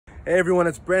Hey everyone,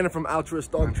 it's Brandon from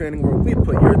Altruist Dog Training, where we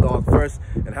put your dog first.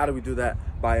 And how do we do that?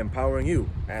 By empowering you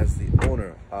as the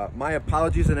owner. My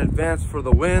apologies in advance for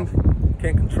the wind.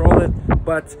 Can't control it.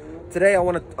 But today I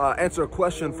want to answer a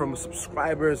question from a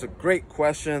subscriber. It's a great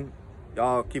question.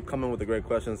 Y'all keep coming with the great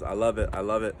questions. I love it. I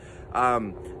love it.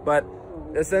 But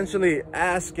essentially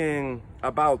asking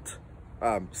about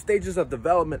stages of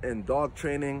development in dog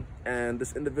training. And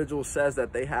this individual says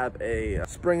that they have a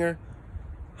Springer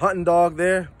hunting dog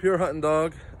there, pure hunting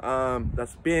dog,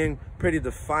 that's being pretty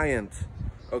defiant,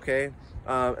 okay,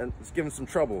 and it's giving some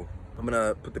trouble. I'm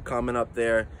gonna put the comment up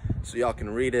there so y'all can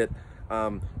read it.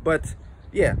 But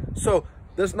yeah, so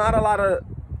there's not a lot of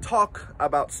talk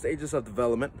about stages of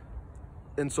development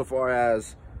insofar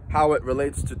as how it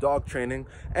relates to dog training,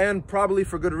 and probably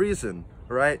for good reason,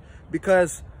 right?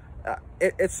 Because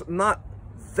it's not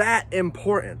that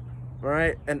important. All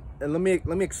right, and let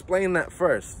me explain that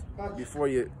first before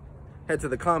you head to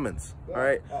the comments. All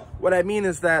right, what I mean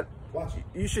is that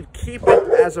you should keep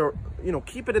it as a,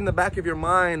 keep it in the back of your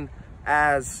mind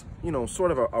as,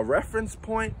 sort of a reference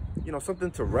point,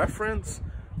 something to reference.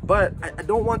 But I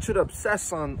don't want you to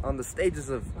obsess on the stages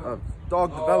of dog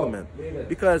development,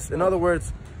 because in other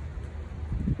words,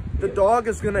 the dog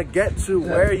is gonna get to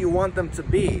where you want them to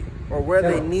be, or where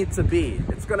they need to be.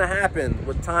 It's gonna happen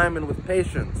with time and with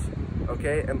patience.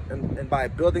 Okay, and by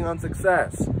building on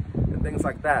success and things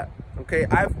like that. Okay,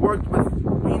 I've worked with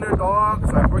wiener dogs,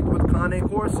 I've worked with Cane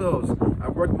Corsos,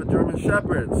 I've worked with German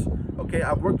Shepherds. Okay,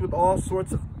 I've worked with all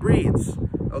sorts of breeds.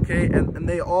 Okay, and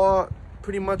they all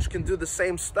pretty much can do the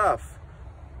same stuff.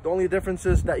 The only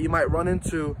differences that you might run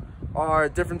into are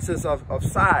differences of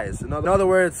size. In other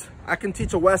words, I can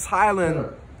teach a West Highland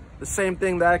the same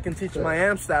thing that I can teach my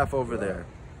Amstaff over there.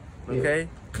 Okay,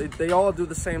 they all do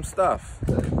the same stuff.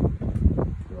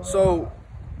 So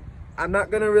I'm not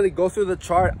gonna really go through the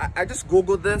chart. I just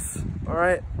Googled this, all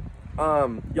right?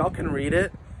 Y'all can read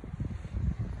it.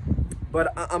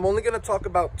 But I'm only gonna talk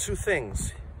about two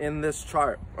things in this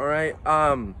chart, all right?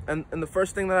 And the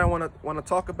first thing that I wanna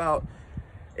talk about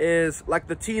is like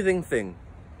the teething thing,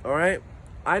 all right?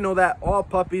 I know that all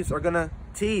puppies are gonna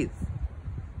teeth,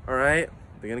 all right?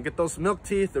 They're gonna get those milk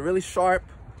teeth, they're really sharp.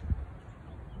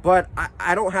 But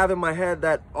I don't have in my head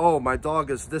that, oh, my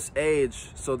dog is this age,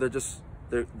 so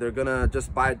they're gonna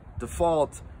just by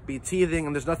default be teething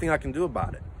and there's nothing I can do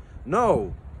about it.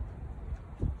 No.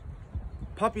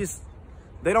 Puppies,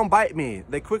 they don't bite me.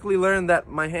 They quickly learn that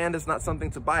my hand is not something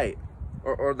to bite,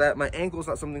 or that my ankle is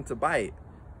not something to bite,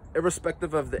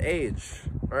 irrespective of the age,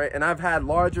 all right? And I've had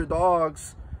larger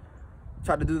dogs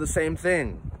try to do the same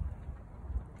thing,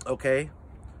 okay?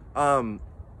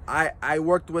 I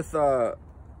worked with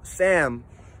Sam.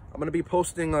 I'm gonna be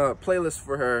posting a playlist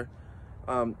for her,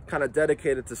 kind of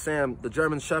dedicated to Sam, the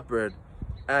German Shepherd,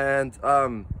 and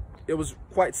it was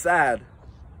quite sad,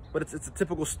 but it's a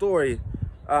typical story.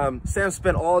 Sam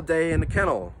spent all day in the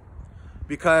kennel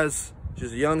because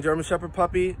she's a young German Shepherd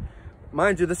puppy.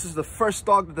 Mind you, this is the first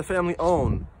dog that the family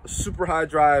owned. A super high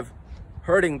drive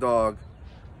herding dog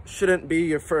shouldn't be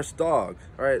your first dog,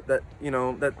 all right? That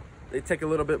that they take a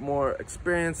little bit more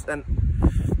experience, and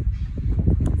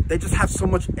they just have so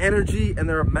much energy, and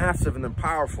they're massive and they're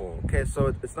powerful. Okay,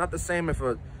 so it's not the same if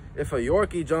a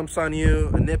Yorkie jumps on you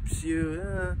and nips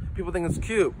you. People think it's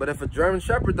cute, but if a German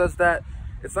Shepherd does that,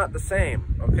 it's not the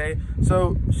same. Okay,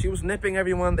 so she was nipping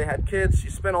everyone. They had kids. She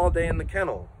spent all day in the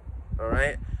kennel. All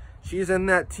right, she was in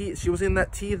that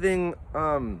teething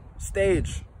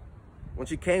stage when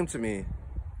she came to me.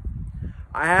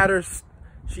 I had her.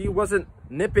 She wasn't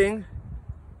nipping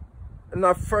in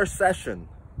our first session.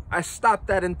 I stopped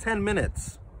that in 10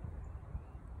 minutes,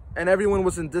 and everyone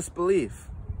was in disbelief.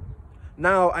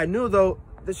 Now, I knew though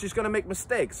that she's gonna make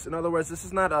mistakes. In other words, this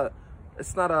is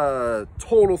it's not a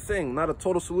total thing, not a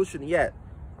total solution yet.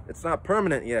 It's not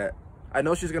permanent yet. I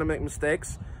know she's gonna make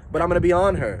mistakes, but I'm gonna be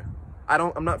on her.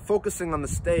 I'm not focusing on the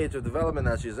stage of development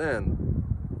that she's in.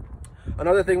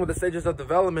 Another thing with the stages of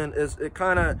development is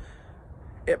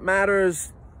it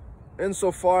matters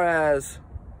insofar as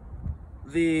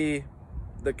the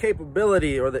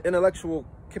capability or the intellectual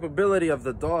capability of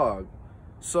the dog.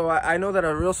 So I know that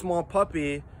a real small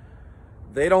puppy,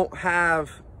 they don't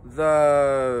have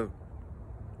the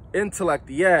intellect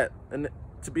yet and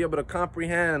to be able to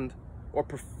comprehend or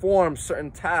perform certain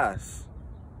tasks.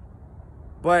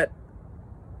 But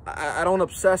I don't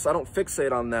obsess, I don't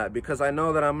fixate on that, because I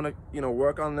know that I'm gonna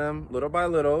work on them little by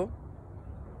little.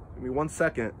 Give me 1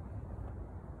 second.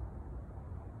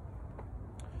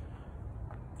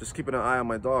 Just keeping an eye on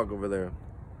my dog over there.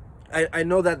 I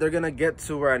know that they're gonna get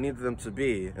to where I need them to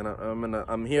be, and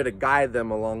I'm here to guide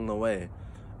them along the way.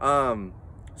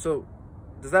 So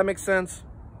Does that make sense?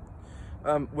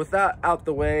 With that out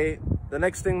the way, the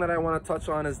next thing that I want to touch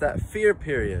on is that fear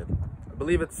period. I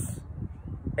believe it's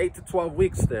 8 to 12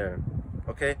 weeks there,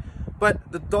 okay?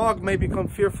 But the dog may become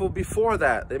fearful before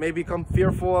that. They may become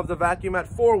fearful of the vacuum at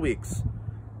 4 weeks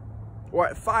or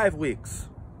at 5 weeks.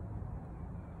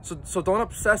 So don't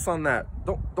obsess on that.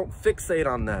 Don't fixate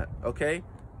on that, okay?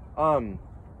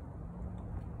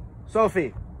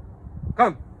 Sophie,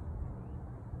 come.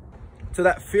 To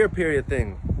that fear period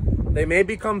thing. They may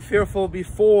become fearful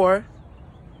before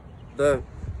the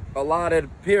allotted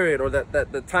period, or that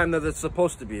the time that it's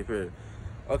supposed to be period.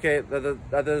 Okay,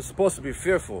 that they're supposed to be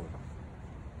fearful.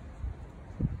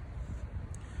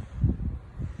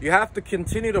 You have to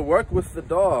continue to work with the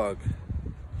dog.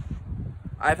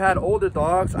 I've had older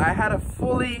dogs. I had a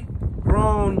fully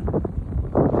grown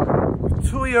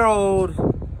 2-year-old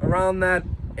around that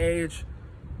age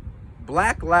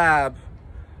black lab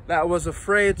that was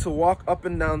afraid to walk up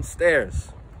and down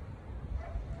stairs.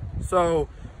 So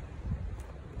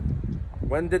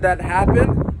when did that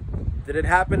happen? Did it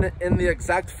happen in the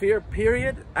exact fear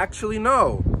period? Actually,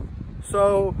 no.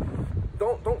 So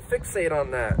don't fixate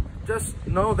on that. Just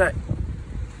know that,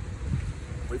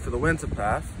 wait for the wind to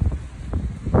pass.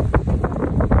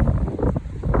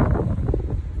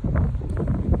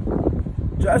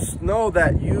 Just know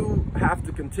that you have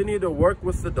to continue to work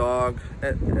with the dog,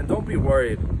 and don't be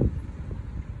worried.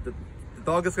 The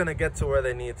dog is gonna get to where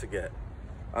they need to get.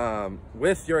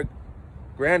 With your,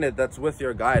 granted, that's with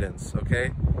your guidance,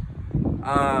 okay?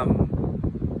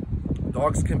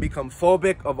 Dogs can become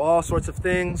phobic of all sorts of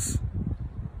things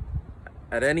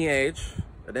at any age,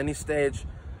 at any stage.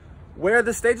 Where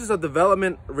the stages of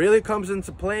development really comes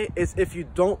into play is if you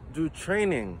don't do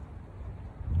training,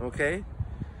 okay?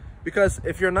 Because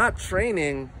if you're not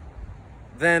training,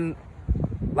 then,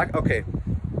 like, okay,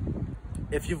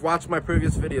 if you've watched my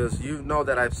previous videos, you know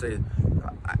that I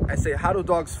say, how do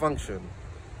dogs function?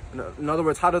 In other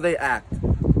words, how do they act?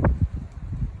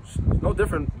 No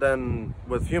different than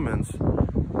with humans.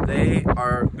 They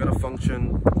are gonna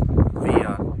function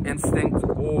via instinct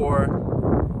or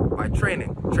by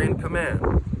training, trained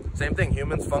command. Same thing,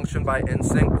 humans function by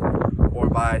instinct or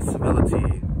by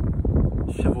civility,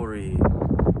 chivalry,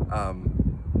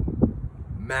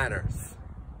 manners,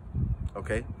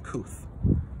 okay, couth.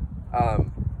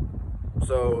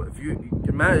 So if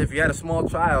you had a small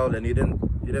child and you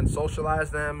didn't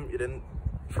socialize them, you didn't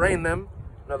train them,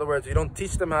 in other words, you don't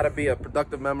teach them how to be a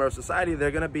productive member of society,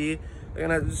 they're gonna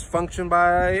just function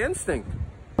by instinct.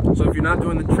 So if you're not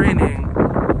doing the training,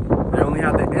 they only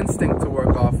have the instinct to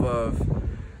work off of,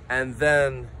 and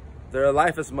then their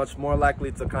life is much more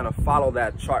likely to kind of follow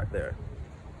that chart there.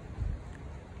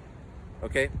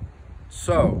 Okay,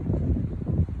 so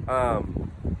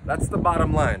that's the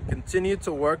bottom line. Continue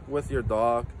to work with your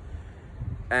dog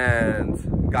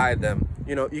and guide them.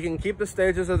 You know, you can keep the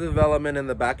stages of development in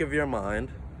the back of your mind,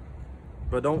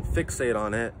 but don't fixate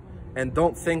on it, and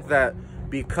don't think that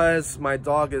because my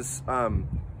dog is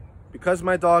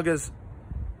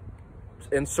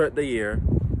insert the year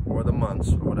or the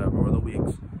months or whatever, or the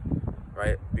weeks,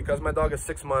 right? Because my dog is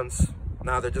 6 months,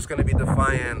 now they're just gonna be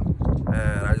defiant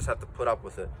and I just have to put up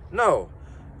with it. No.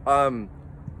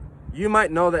 You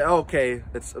might know that, okay,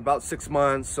 it's about 6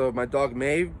 months, so my dog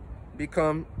may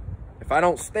become, if I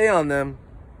don't stay on them,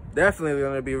 definitely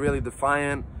going to be really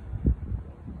defiant.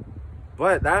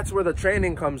 But that's where the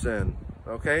training comes in,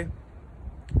 okay?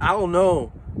 I'll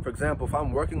know, for example, if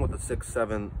I'm working with a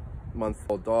 6-7 month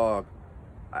old dog,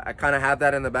 I kind of have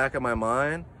that in the back of my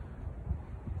mind,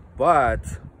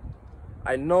 but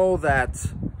I know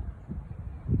that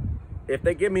if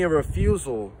they give me a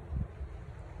refusal,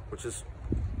 which is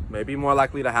maybe more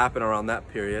likely to happen around that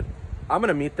period, I'm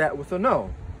gonna meet that with a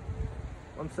no.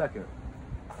 1 second.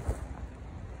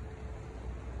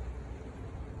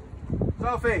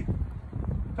 Sophie,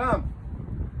 come.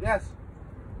 Yes.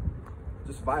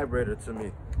 Just vibrated to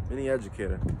me. Mini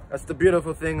educator. That's the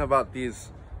beautiful thing about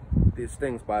these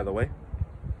things, by the way.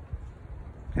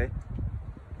 Okay.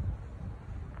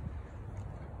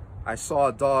 I saw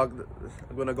a dog.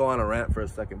 I'm gonna go on a rant for a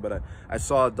second, but I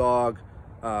saw a dog,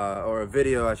 or a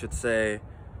video, I should say,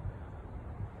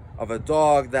 of a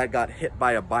dog that got hit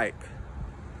by a bike,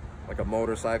 like a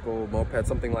motorcycle, moped,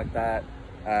 something like that,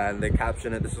 and they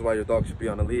caption it, "This is why your dog should be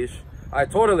on a leash." I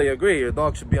totally agree, your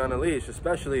dog should be on a leash,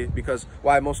 especially because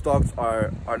why most dogs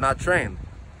are not trained.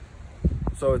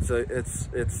 So it's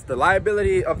the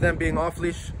liability of them being off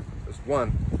leash is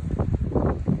one.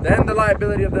 Then the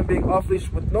liability of them being off leash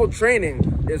with no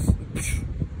training is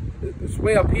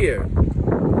way up here.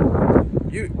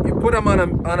 You put them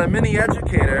on a mini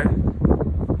educator.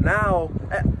 Now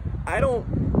I don't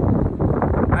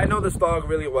I know this dog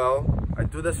really well. I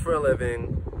do this for a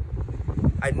living.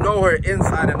 I know her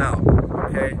inside and out,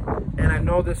 okay? And I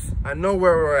know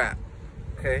where we're at,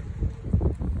 okay?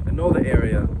 I know the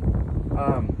area.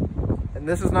 And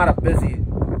this is not a busy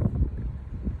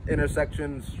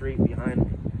intersection street behind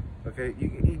me, okay?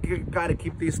 You gotta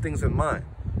keep these things in mind.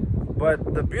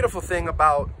 But the beautiful thing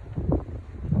about,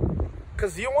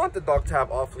 because you want the dog to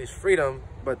have off-leash freedom,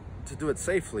 but to do it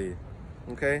safely,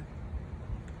 okay?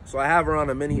 So I have her on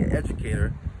a mini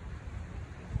educator,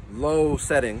 low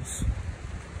settings,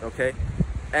 okay?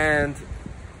 And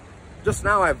just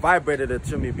now I vibrated it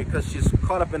to me because she's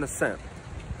caught up in a scent,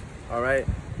 all right?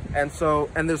 And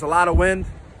there's a lot of wind,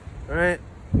 all right?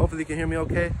 Hopefully you can hear me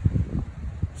okay.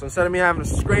 So instead of me having to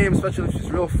scream, especially if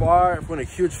she's real far, if we're in a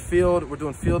huge field, we're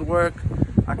doing field work,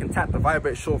 I can tap the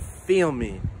vibrate, she'll feel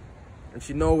me. And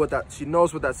she knows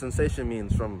what that sensation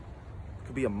means from, it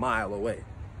could be a mile away,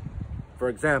 for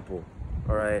example,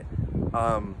 all right?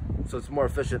 So it's more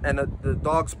efficient. And the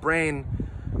dog's brain,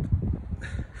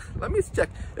 let me check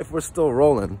if we're still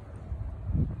rolling.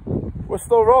 We're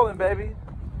still rolling, baby.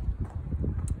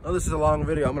 Oh, this is a long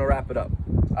video, I'm gonna wrap it up.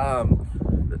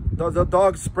 The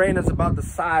dog's brain is about the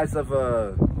size of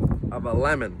a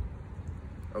lemon,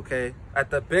 okay,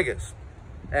 at the biggest.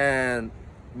 And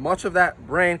much of that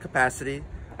brain capacity,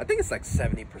 I think it's like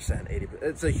 70%, 80%,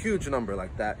 it's a huge number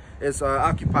like that, is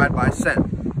occupied by scent,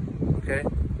 okay?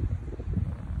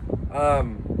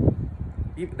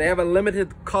 They have a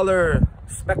limited color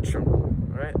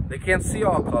spectrum, right? They can't see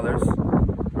all colors,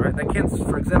 right? They can't,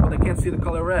 for example, they can't see the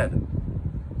color red,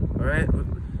 all right?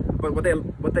 But what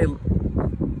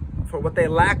they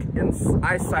lack in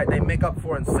eyesight, they make up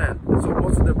for in scent. And so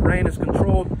most of their brain is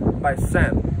controlled by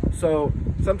scent. So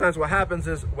sometimes what happens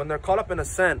is when they're caught up in a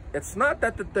scent, it's not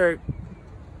that they're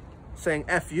saying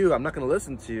F you, I'm not gonna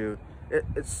listen to you.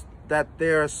 It's that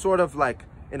they're sort of like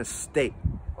in a state,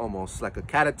 almost like a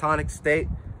catatonic state,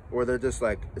 where they're just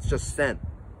like, it's just scent.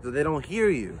 So they don't hear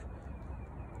you,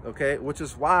 okay? Which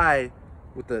is why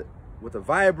with a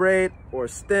vibrate or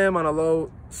stim on a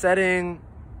low setting,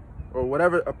 or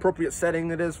whatever appropriate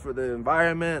setting it is for the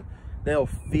environment, they'll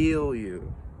feel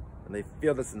you and they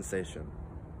feel the sensation.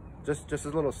 Just a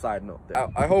little side note there.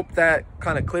 I hope that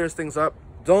kind of clears things up.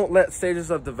 Don't let stages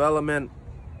of development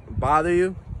bother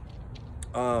you.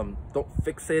 Don't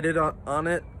fixate it on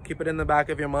it. Keep it in the back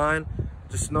of your mind.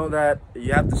 Just know that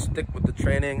you have to stick with the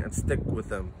training and stick with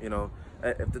them, you know.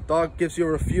 If the dog gives you a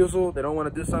refusal, they don't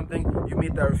want to do something, you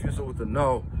meet that refusal with a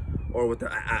no or with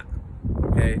a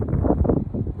okay?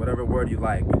 Whatever word you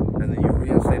like, and then you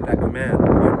reinstate that command.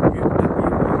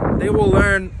 They will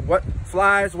learn what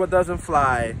flies, what doesn't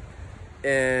fly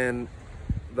in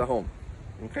the home,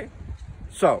 okay?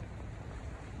 So,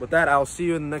 with that, I'll see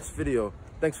you in the next video.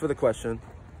 Thanks for the question.